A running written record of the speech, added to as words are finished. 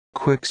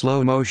quick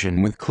slow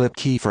motion with clip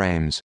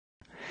keyframes.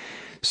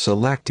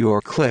 Select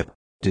your clip,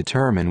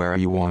 determine where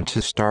you want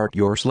to start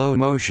your slow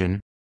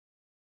motion.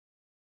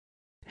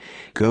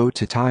 Go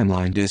to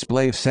Timeline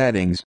Display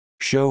Settings,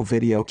 Show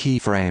Video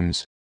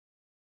Keyframes.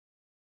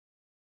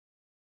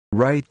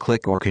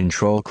 Right-click or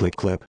Control-click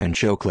Clip and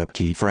show clip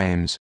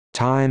keyframes.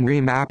 Time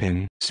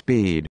remapping,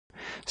 speed.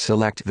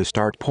 Select the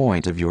start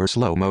point of your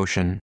slow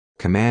motion.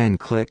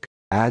 Command-click,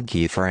 add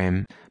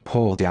keyframe,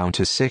 pull down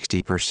to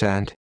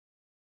 60%.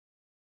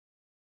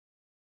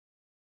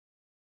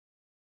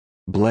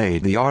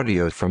 Blade the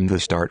audio from the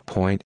start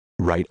point.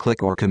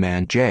 Right-click or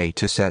Command-J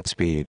to set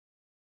speed.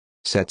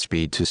 Set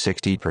speed to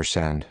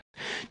 60%.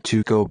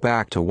 To go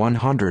back to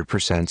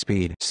 100%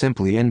 speed,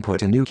 simply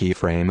input a new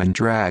keyframe and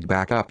drag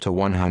back up to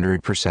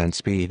 100%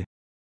 speed.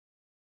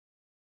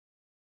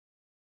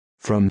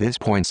 From this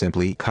point,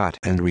 simply cut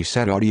and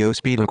reset audio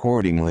speed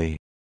accordingly.